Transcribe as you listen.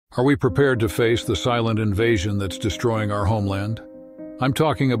Are we prepared to face the silent invasion that's destroying our homeland? I'm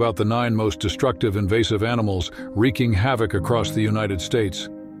talking about the 9 most destructive invasive animals wreaking havoc across the United States.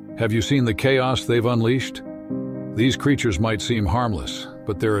 Have you seen the chaos they've unleashed? These creatures might seem harmless,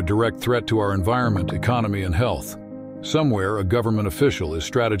 but they're a direct threat to our environment, economy, and health. Somewhere, a government official is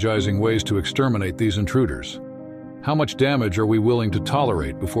strategizing ways to exterminate these intruders. How much damage are we willing to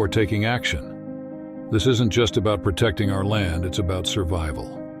tolerate before taking action? This isn't just about protecting our land, it's about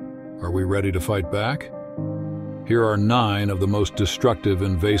survival. Are we ready to fight back? Here are 9 of the most destructive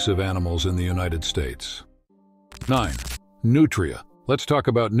invasive animals in the United States. 9. Nutria. Let's talk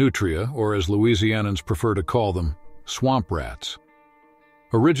about nutria, or as Louisianans prefer to call them, swamp rats.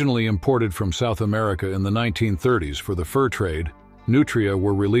 Originally imported from South America in the 1930s for the fur trade, nutria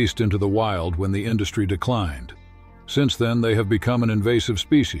were released into the wild when the industry declined. Since then, they have become an invasive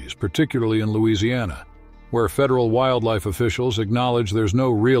species, particularly in Louisiana, where federal wildlife officials acknowledge there's no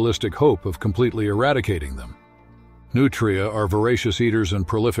realistic hope of completely eradicating them. Nutria are voracious eaters and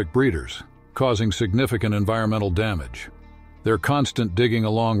prolific breeders, causing significant environmental damage. Their constant digging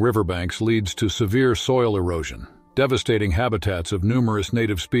along riverbanks leads to severe soil erosion, devastating habitats of numerous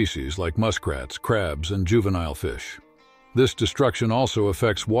native species like muskrats, crabs, and juvenile fish. This destruction also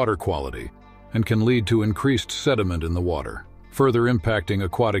affects water quality and can lead to increased sediment in the water, further impacting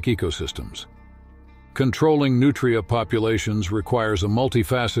aquatic ecosystems. Controlling nutria populations requires a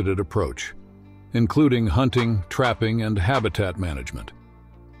multifaceted approach, including hunting, trapping, and habitat management.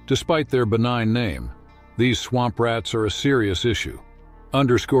 Despite their benign name, these swamp rats are a serious issue,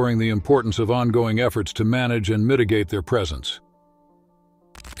 underscoring the importance of ongoing efforts to manage and mitigate their presence.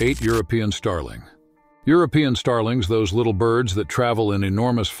 8. European starling. European starlings, those little birds that travel in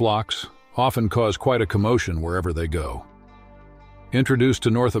enormous flocks, often cause quite a commotion wherever they go. Introduced to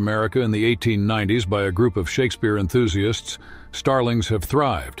North America in the 1890s by a group of Shakespeare enthusiasts, starlings have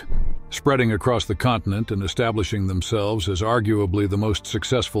thrived, spreading across the continent and establishing themselves as arguably the most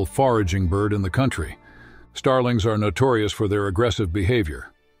successful foraging bird in the country. Starlings are notorious for their aggressive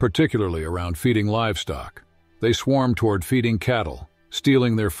behavior, particularly around feeding livestock. They swarm toward feeding cattle,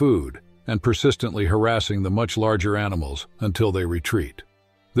 stealing their food, and persistently harassing the much larger animals until they retreat.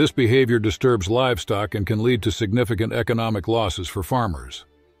 This behavior disturbs livestock and can lead to significant economic losses for farmers.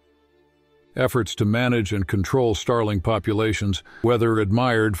 Efforts to manage and control starling populations, whether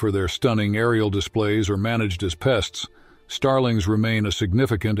admired for their stunning aerial displays or managed as pests, starlings remain a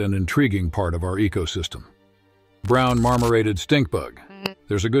significant and intriguing part of our ecosystem. Brown marmorated stinkbug.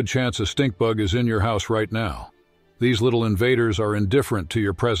 There's a good chance a stinkbug is in your house right now. These little invaders are indifferent to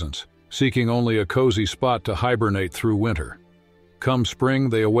your presence, seeking only a cozy spot to hibernate through winter. Come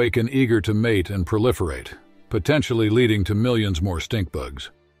spring, they awaken eager to mate and proliferate, potentially leading to millions more stinkbugs.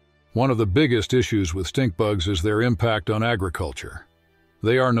 One of the biggest issues with stinkbugs is their impact on agriculture.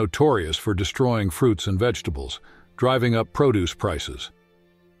 They are notorious for destroying fruits and vegetables, driving up produce prices.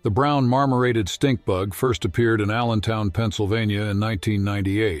 The brown marmorated stinkbug first appeared in Allentown, Pennsylvania in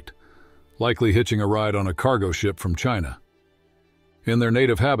 1998, likely hitching a ride on a cargo ship from China. In their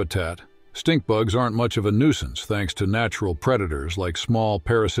native habitat, stinkbugs aren't much of a nuisance thanks to natural predators like small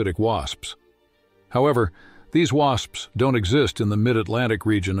parasitic wasps. However, these wasps don't exist in the mid-Atlantic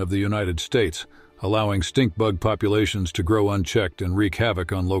region of the United States, allowing stinkbug populations to grow unchecked and wreak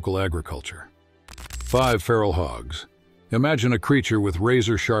havoc on local agriculture. 5. Feral hogs. Imagine a creature with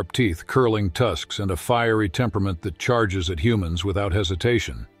razor-sharp teeth, curling tusks, and a fiery temperament that charges at humans without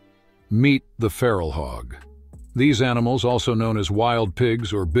hesitation. Meet the feral hog. These animals, also known as wild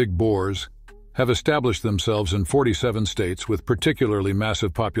pigs or big boars, have established themselves in 47 states with particularly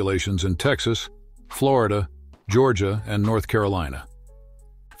massive populations in Texas, Florida, Georgia, and North Carolina.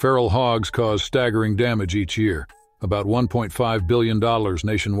 Feral hogs cause staggering damage each year, about $1.5 billion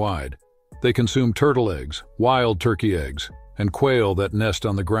nationwide. They consume turtle eggs, wild turkey eggs, and quail that nest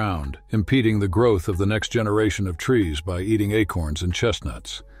on the ground, impeding the growth of the next generation of trees by eating acorns and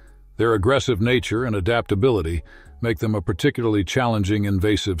chestnuts. Their aggressive nature and adaptability make them a particularly challenging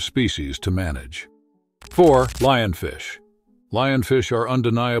invasive species to manage. 4. Lionfish. Lionfish are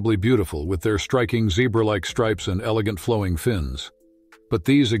undeniably beautiful with their striking zebra-like stripes and elegant flowing fins. But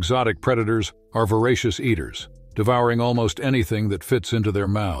these exotic predators are voracious eaters, devouring almost anything that fits into their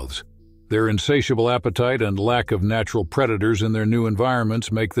mouths. Their insatiable appetite and lack of natural predators in their new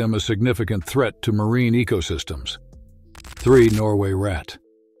environments make them a significant threat to marine ecosystems. 3. Norway Rat.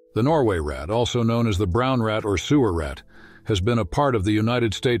 The Norway rat, also known as the brown rat or sewer rat, has been a part of the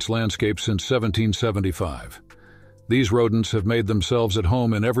United States landscape since 1775. These rodents have made themselves at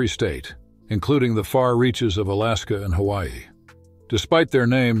home in every state, including the far reaches of Alaska and Hawaii. Despite their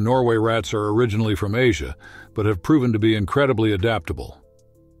name, Norway rats are originally from Asia, but have proven to be incredibly adaptable.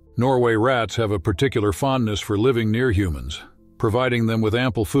 Norway rats have a particular fondness for living near humans, providing them with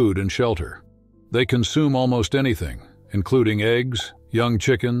ample food and shelter. They consume almost anything, including eggs, young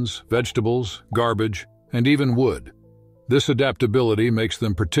chickens, vegetables, garbage, and even wood. This adaptability makes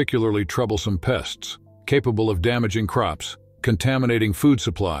them particularly troublesome pests, capable of damaging crops, contaminating food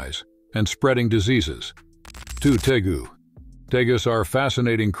supplies, and spreading diseases. 2. Tegu. Tegus are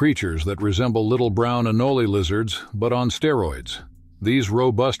fascinating creatures that resemble little brown anole lizards, but on steroids. These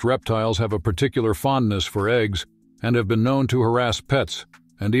robust reptiles have a particular fondness for eggs and have been known to harass pets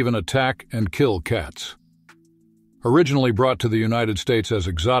and even attack and kill cats. Originally brought to the United States as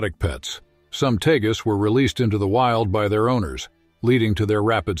exotic pets, some tegus were released into the wild by their owners, leading to their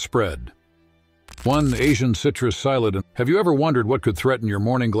rapid spread. 1. Asian citrus psyllid. Have you ever wondered what could threaten your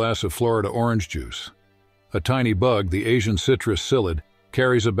morning glass of Florida orange juice? A tiny bug, the Asian citrus psyllid,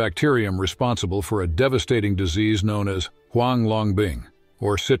 carries a bacterium responsible for a devastating disease known as huanglongbing,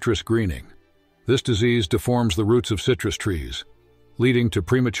 or citrus greening. This disease deforms the roots of citrus trees, leading to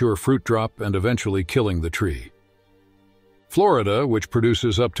premature fruit drop and eventually killing the tree. Florida, which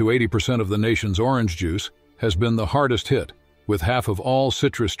produces up to 80% of the nation's orange juice, has been the hardest hit, with half of all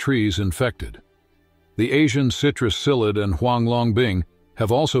citrus trees infected. The Asian citrus psyllid and huanglongbing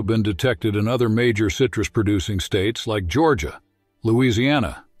have also been detected in other major citrus-producing states like Georgia,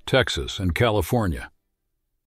 Louisiana, Texas, and California.